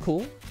 That's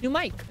cool. New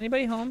mic.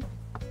 Anybody home?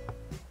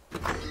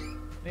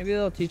 Maybe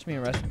they'll teach me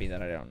a recipe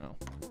that I don't know.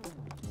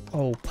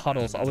 Oh,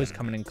 Puddle's always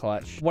coming in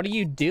clutch. What are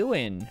you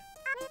doing?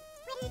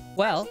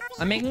 Well,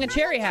 I'm making a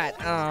cherry hat.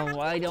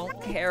 Oh, I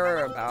don't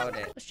care about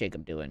it. What's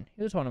Jacob doing?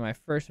 He was one of my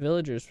first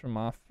villagers from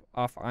off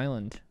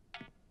island.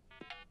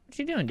 What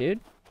you doing, dude?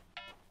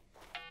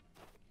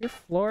 Your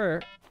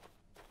floor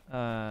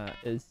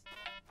is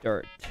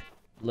dirt,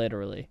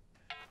 literally.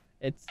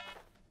 It's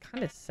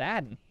kind of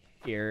sad in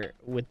here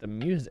with the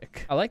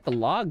music. I like the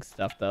log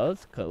stuff though.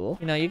 It's cool.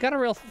 You know, you got a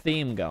real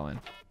theme going.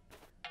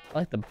 I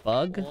like the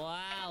bug.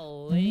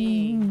 Wow.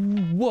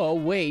 Whoa,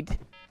 wait.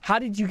 How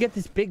did you get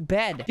this big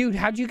bed? Dude,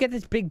 how'd you get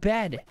this big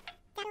bed?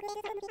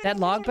 That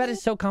log bed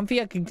is so comfy.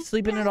 I can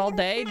sleep in it all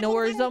day. No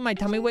worries though. My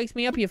tummy wakes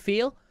me up. You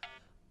feel?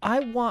 I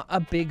want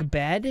a big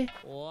bed.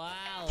 Wow.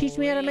 Teach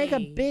me how to make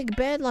a big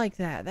bed like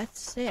that. That's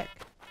sick.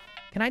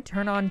 Can I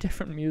turn on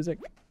different music?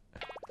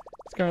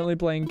 It's currently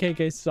playing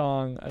KK's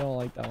song. I don't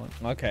like that one.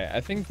 Okay, I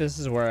think this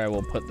is where I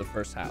will put the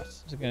first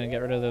house. Is it gonna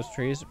get rid of those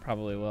trees? It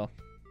probably will.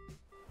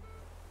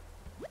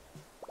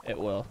 It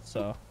will,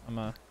 so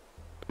I'm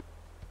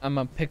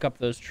gonna pick up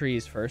those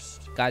trees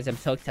first. Guys, I'm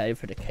so excited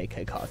for the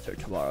KK concert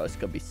tomorrow. It's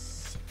gonna be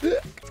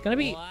It's gonna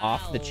be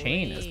off the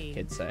chain, as the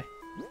kids say.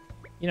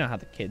 You know how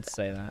the kids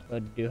say that.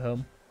 What do you do,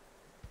 home?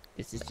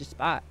 This is the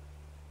spot.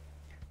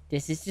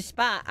 This is the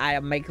spot.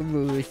 I'll make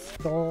rules.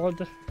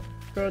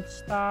 Good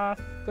stuff,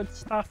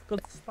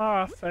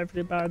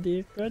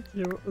 everybody.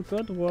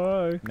 Good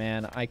work.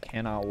 Man, I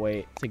cannot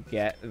wait to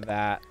get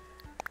that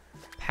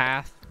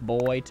path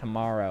boy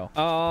tomorrow.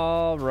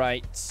 All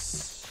right.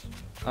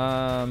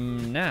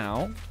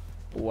 Now,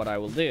 what I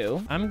will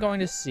do, I'm going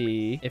to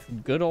see if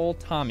good old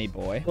Tommy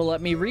boy will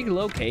let me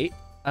relocate.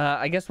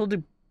 I guess we'll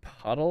do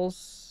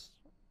Puddles,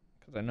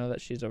 because I know that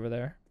she's over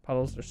there.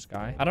 Puddles or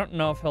Sky. I don't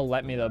know if he'll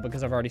let me, though,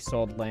 because I've already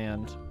sold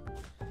land.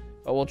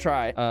 But we'll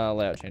try.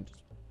 Layout changes.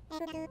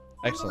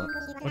 Excellent.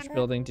 Which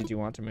building did you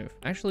want to move?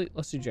 Actually,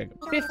 let's do Jacob.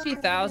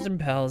 50,000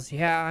 bells.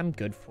 Yeah, I'm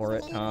good for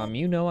it, Tom.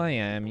 You know I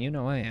am. You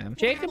know I am.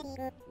 Jacob,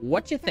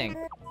 what you think?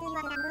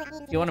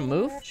 You want to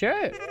move?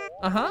 Sure.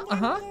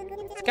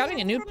 Scouting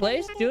a new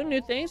place, doing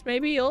new things,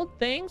 maybe old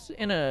things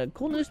in a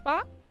cool new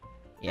spot?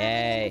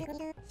 Yay.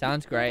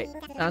 Sounds great.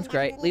 Sounds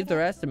great. Leave the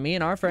rest to me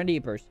and our friend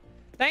Eepers.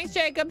 Thanks,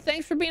 Jacob.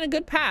 Thanks for being a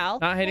good pal.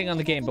 Not hating on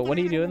the game, but what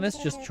are you doing this?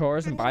 Just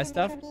chores and buy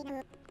stuff?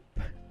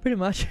 Pretty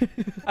much.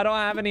 I don't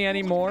have any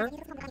anymore.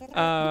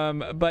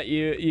 But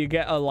you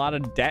get a lot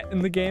of debt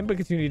in the game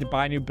because you need to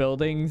buy new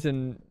buildings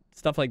and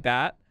stuff like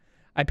that.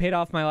 I paid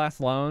off my last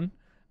loan.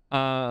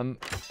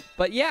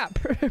 But yeah,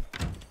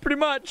 pretty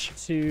much.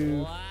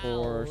 2,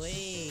 4,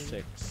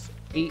 6,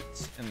 8,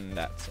 and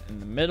that's in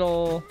the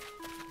middle.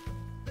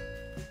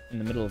 In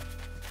the middle of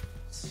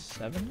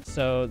 7.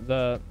 So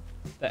the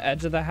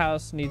edge of the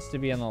house needs to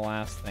be on the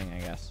last thing, I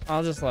guess.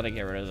 I'll just let it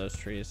get rid of those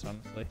trees,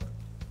 honestly.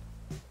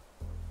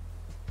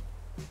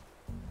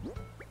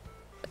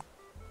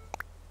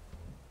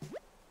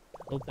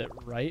 Build it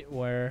right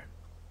where...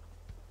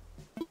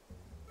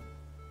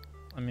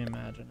 Let me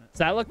imagine it. Does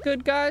that look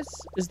good, guys?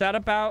 Is that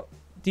about...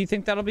 Do you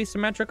think that'll be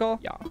symmetrical?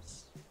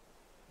 Yes.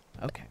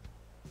 Okay.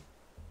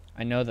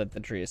 I know that the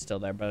tree is still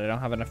there, but I don't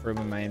have enough room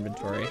in my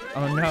inventory.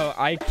 Oh no,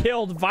 I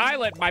killed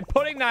Violet by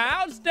putting the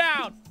house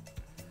down!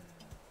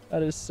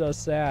 That is so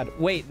sad.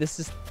 Wait, this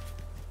is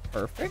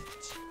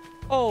perfect?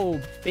 Oh,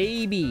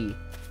 baby.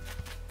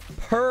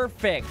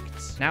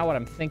 Perfect. Now what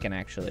I'm thinking,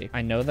 actually,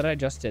 I know that I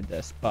just did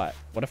this, but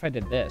what if I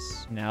did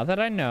this? Now that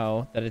I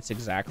know that it's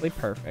exactly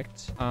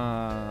perfect,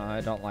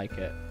 I don't like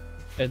it.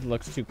 It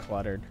looks too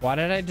cluttered. Why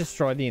did I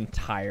destroy the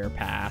entire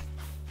path?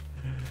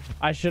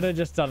 I should have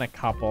just done a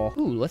couple.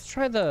 Ooh, let's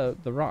try the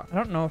rock. I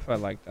don't know if I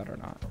like that or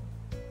not.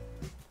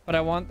 But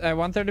I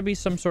want there to be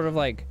some sort of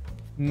like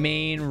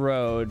main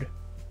road,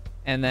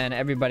 and then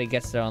everybody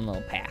gets their own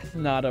little path.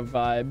 Not a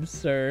vibe,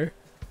 sir.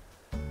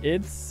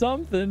 It's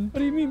something. What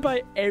do you mean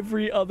by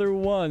every other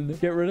one?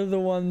 Get rid of the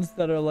ones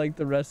that are like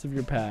the rest of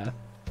your path.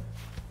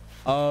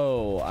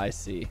 Oh, I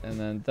see. And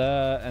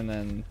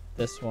then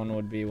this one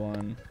would be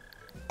one.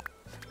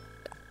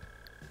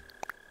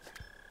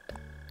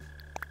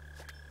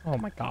 Oh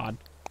my god.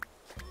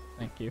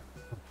 Thank you.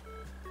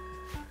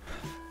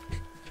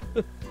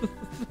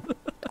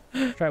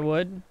 Try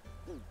wood.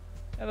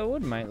 Yeah, the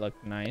wood might look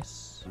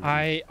nice.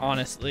 I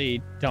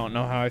honestly don't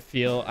know how I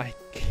feel. I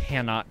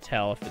cannot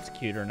tell if it's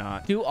cute or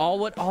not. Do all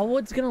wood. All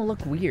wood's gonna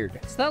look weird.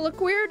 Does that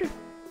look weird?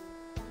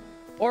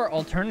 Or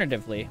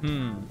alternatively,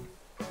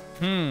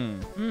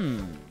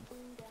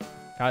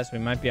 Guys, we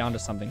might be onto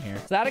something here.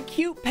 Is that a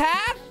cute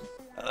path?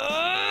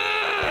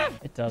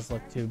 It does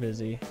look too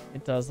busy.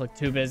 It does look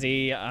too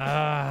busy. Okay.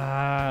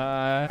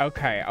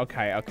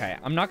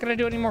 I'm not gonna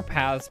do any more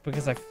paths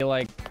because I feel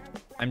like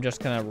I'm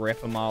just gonna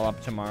rip them all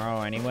up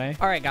tomorrow anyway.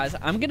 All right, guys,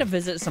 I'm gonna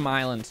visit some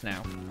islands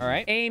now. All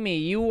right, Amy,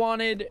 you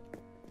wanted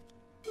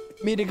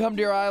me to come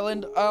to your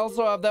island. I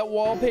also have that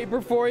wallpaper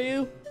for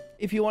you.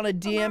 If you want to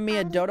DM me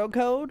a dodo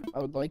code, I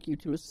would like you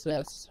to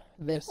assess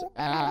this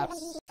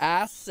ass.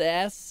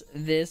 Assess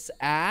this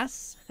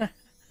ass?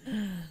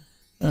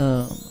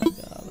 Oh my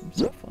god, I'm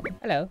so funny.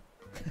 Hello.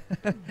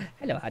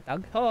 Hello, hot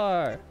dog.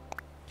 Tour!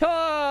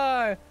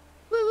 Tour!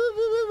 Woo, woo,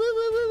 woo, woo, woo,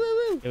 woo, woo,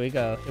 woo. Here we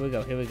go. Here we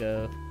go. Here we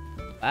go.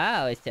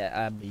 Wow, it's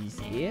a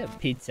museum.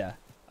 Pizza.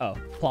 Oh,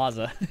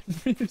 plaza.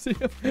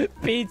 Museum.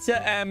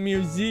 Pizza and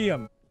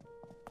museum.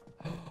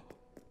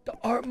 The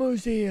art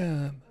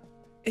museum.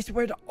 It's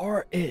where the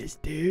art is,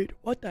 dude.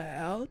 What the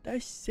hell?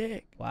 That's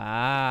sick.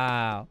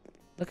 Wow.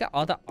 Look at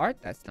all the art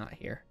that's not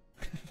here.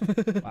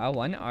 Wow,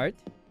 one art.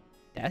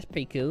 That's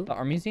pretty cool. The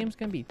art museum's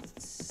gonna be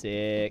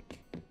sick.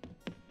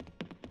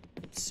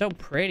 It's so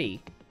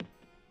pretty.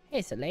 Hey,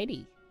 it's a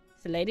lady.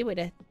 It's a lady with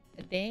a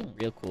thing.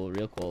 Real cool,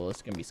 real cool.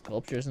 It's gonna be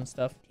sculptures and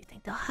stuff. Do you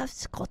think they'll have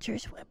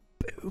sculptures with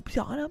Boobs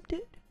on them,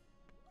 dude.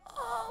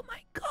 Oh my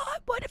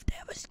god, what if they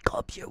have a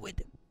sculpture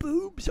with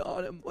boobs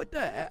on them? What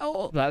the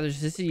hell?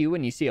 Blathers, this is you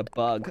when you see a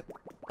bug.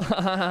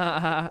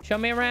 Show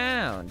me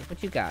around.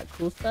 What you got?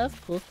 Cool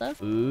stuff? Cool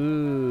stuff?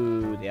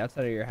 Ooh, the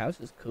outside of your house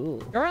is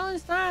cool. Your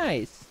island's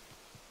nice.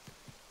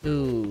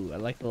 Ooh, I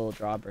like the little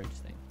drawbridge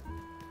thing.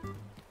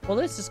 Well,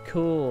 this is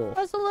cool.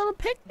 That's a little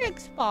picnic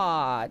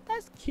spot.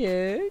 That's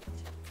cute.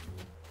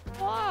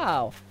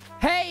 Wow.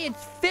 Hey,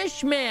 it's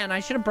Fishman. I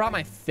should have brought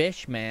my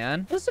fish,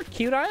 man. This is a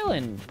cute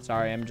island.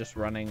 Sorry, I'm just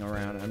running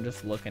around. I'm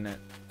just looking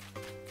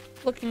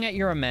at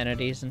your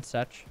amenities and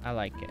such. I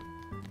like it.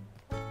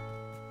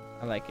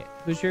 I like it.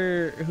 Who's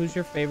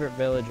your favorite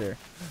villager?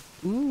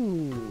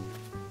 Ooh.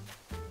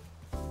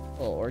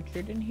 Little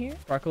orchard in here.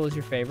 Sparkle is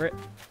your favorite?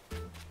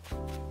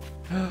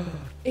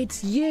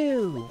 It's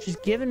you. She's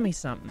giving me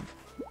something.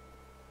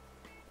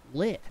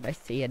 Lit. Can I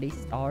see any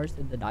stars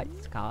in the night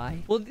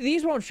sky? Well,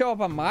 these won't show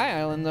up on my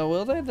island, though,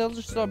 will they? They'll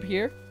just show up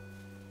here.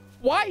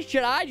 Why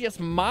should I just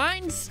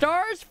mine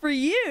stars for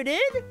you,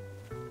 dude?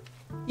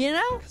 You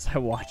know? Because I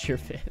watch your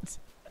vids.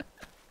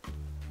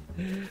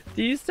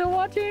 Do you still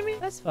watch, Amy?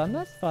 That's fun.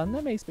 That's fun.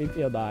 That makes me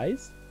feel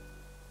nice.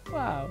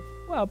 Wow.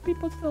 Wow,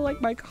 people still like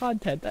my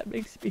content. That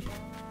makes me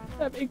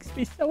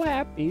so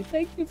happy.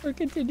 Thank you for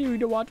continuing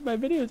to watch my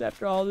videos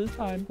after all this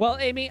time. Well,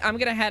 Amy, I'm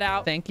gonna head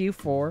out. Thank you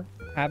for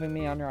having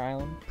me on your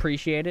island.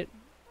 Appreciate it.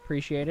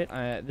 Appreciate it.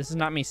 This is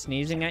not me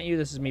sneezing at you.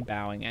 This is me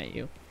bowing at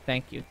you.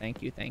 Thank you.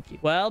 Thank you. Thank you.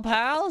 Well,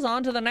 pals,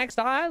 on to the next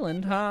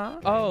island, huh?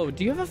 Oh,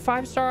 do you have a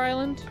 5-star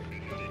island?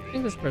 I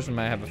think this person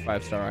might have a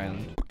 5-star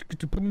island.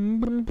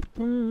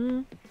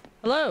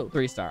 Hello.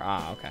 3-star.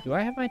 Ah, okay. Do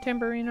I have my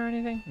tambourine or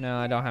anything? No,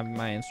 I don't have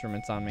my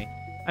instruments on me.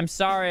 I'm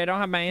sorry, I don't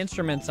have my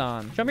instruments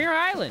on. Show me your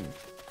island.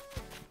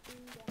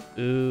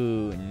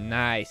 Ooh,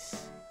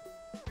 nice.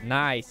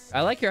 Nice.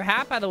 I like your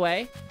hat, by the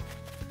way.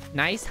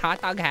 Nice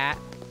hot dog hat.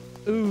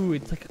 Ooh,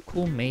 it's like a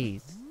cool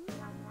maze.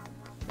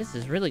 This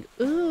is really...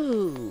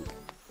 Ooh.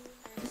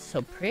 This is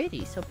so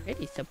pretty. So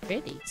pretty. So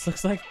pretty. This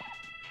looks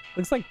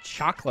like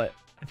chocolate.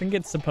 I think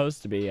it's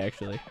supposed to be,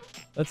 actually.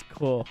 That's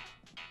cool.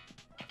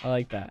 I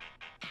like that.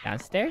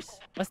 Downstairs?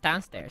 What's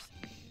downstairs?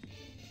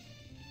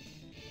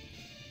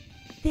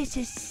 This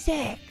is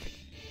sick.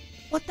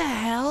 What the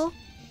hell?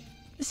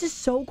 This is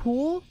so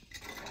cool.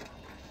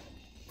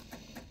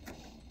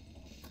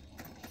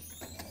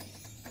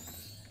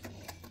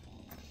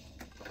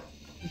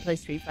 You play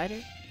Street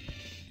Fighter?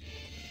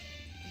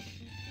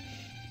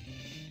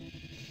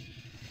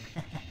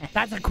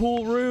 That's a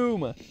cool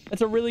room.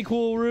 That's a really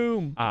cool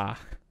room.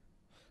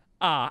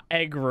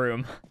 Egg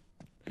room.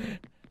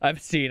 I've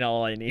seen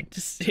all I need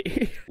to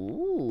see.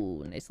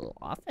 Ooh, nice little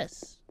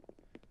office.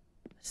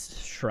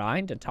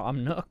 Shrine to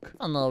Tom Nook.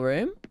 Fun little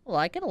room. I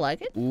like it. I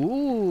like it.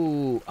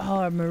 Ooh.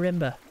 Oh, a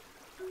marimba.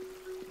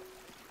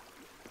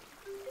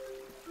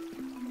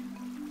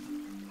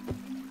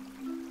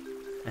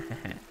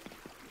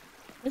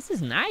 This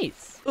is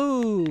nice.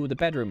 Ooh, the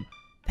bedroom.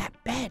 That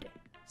bed.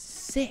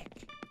 Sick.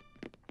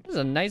 This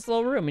is a nice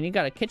little room, and you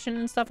got a kitchen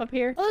and stuff up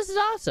here. Oh, this is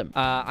awesome.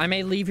 I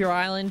may leave your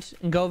island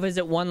and go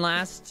visit one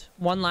last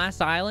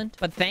island,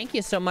 but thank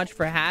you so much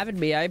for having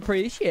me. I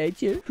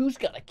appreciate you. Who's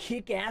got a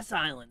kick-ass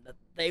island that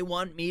they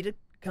want me to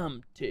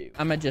come to?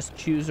 I'm gonna just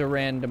choose a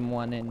random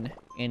one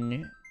in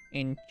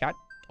chat.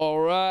 All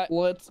right,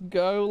 let's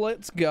go.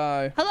 Let's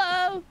go.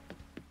 Hello.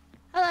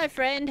 Hello,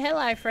 friend.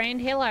 Hello, friend.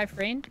 Hello,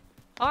 friend.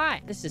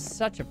 Hi. This is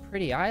such a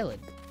pretty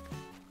island.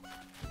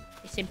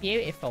 It's a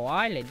beautiful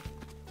island.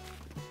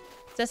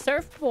 It's a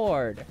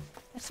surfboard.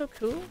 That's so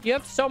cool. You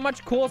have so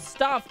much cool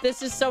stuff.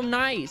 This is so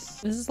nice.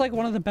 This is like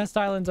one of the best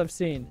islands I've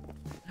seen.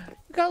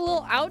 You got a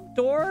little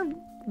outdoor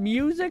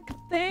music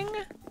thing.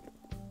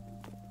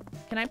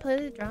 Can I play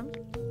the drums?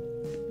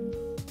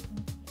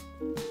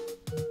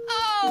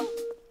 Oh!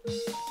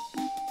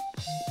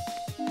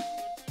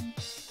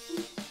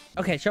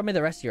 Okay, show me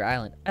the rest of your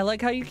island. I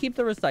like how you keep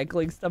the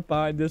recycling stuff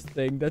behind this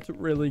thing. That's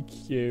really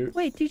cute.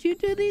 Wait, did you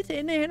do these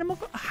in Animal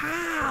Crossing?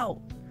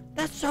 How?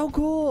 That's so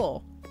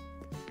cool.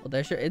 Well,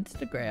 there's your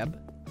Instagram.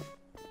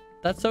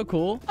 That's so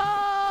cool.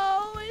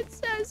 Oh, it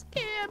says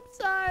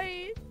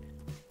campsite.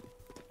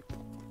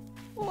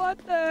 What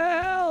the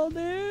hell,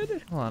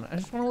 dude? Hold on, I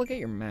just want to look at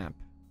your map.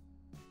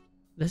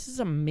 This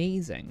is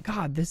amazing.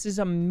 God, this is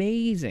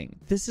amazing.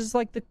 This is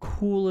like the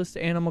coolest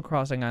Animal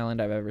Crossing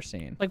island I've ever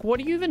seen. Like,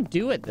 what do you even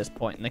do at this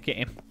point in the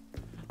game?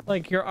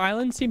 Like, your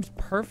island seems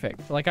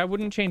perfect. Like, I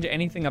wouldn't change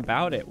anything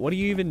about it. What do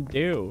you even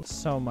do?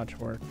 So much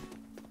work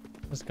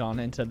has gone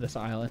into this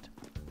island.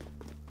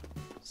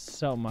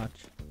 So much.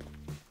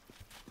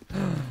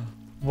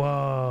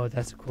 Whoa,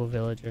 that's a cool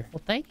villager.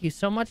 Well, thank you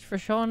so much for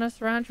showing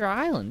us around your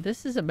island.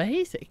 This is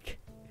amazing.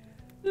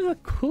 This is the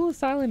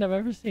coolest island I've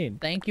ever seen.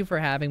 Thank you for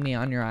having me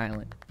on your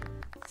island.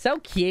 So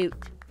cute.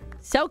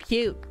 So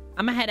cute.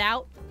 I'm gonna head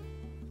out,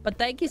 but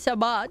thank you so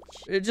much.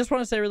 I just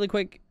want to say really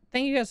quick,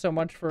 thank you guys so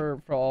much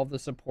for all the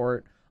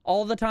support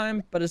all the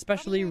time, but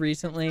especially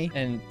recently.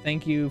 And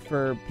thank you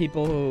for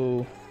people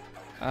who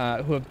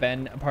have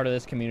been a part of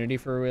this community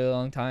for a really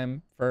long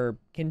time for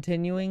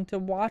continuing to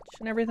watch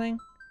and everything.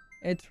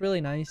 It's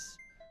really nice.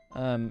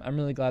 I'm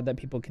really glad that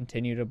people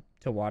continue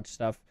to watch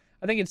stuff.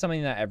 I think it's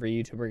something that every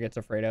YouTuber gets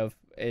afraid of,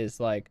 is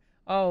like,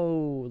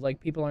 oh, like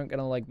people aren't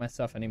gonna like my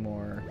stuff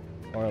anymore,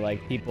 or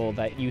like people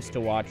that used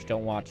to watch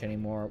don't watch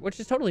anymore, which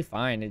is totally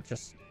fine. It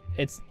just,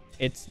 it's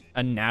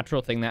a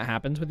natural thing that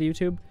happens with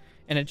YouTube,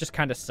 and it just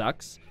kind of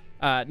sucks.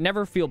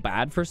 Never feel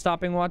bad for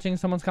stopping watching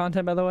someone's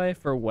content, by the way,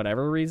 for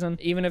whatever reason.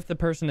 Even if the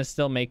person is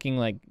still making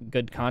like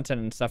good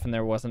content and stuff, and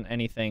there wasn't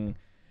anything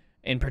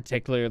in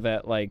particular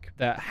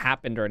that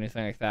happened or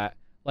anything like that.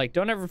 Like,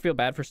 don't ever feel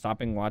bad for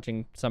stopping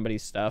watching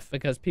somebody's stuff,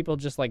 because people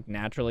just, like,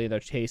 naturally,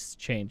 their tastes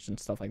change and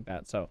stuff like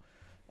that. So,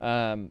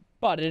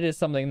 but it is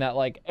something that,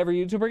 like,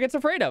 every YouTuber gets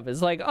afraid of.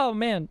 Is like, oh,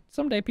 man,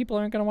 someday people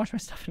aren't going to watch my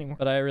stuff anymore.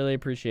 But I really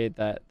appreciate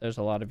that there's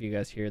a lot of you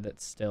guys here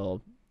that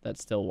still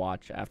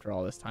watch after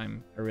all this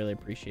time. I really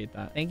appreciate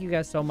that. Thank you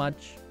guys so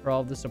much for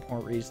all of the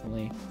support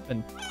recently. It's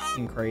been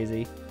f***ing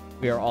crazy.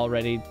 We are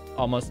already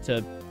almost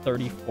to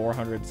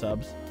 3,400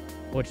 subs,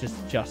 which is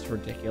just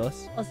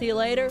ridiculous. I'll see you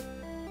later.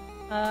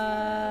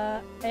 Yeah.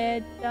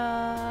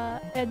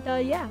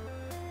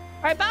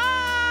 All right,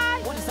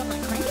 bye! What is up, my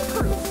cranky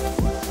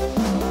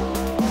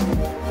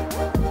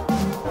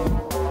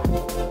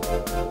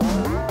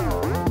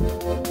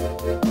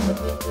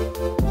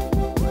crew?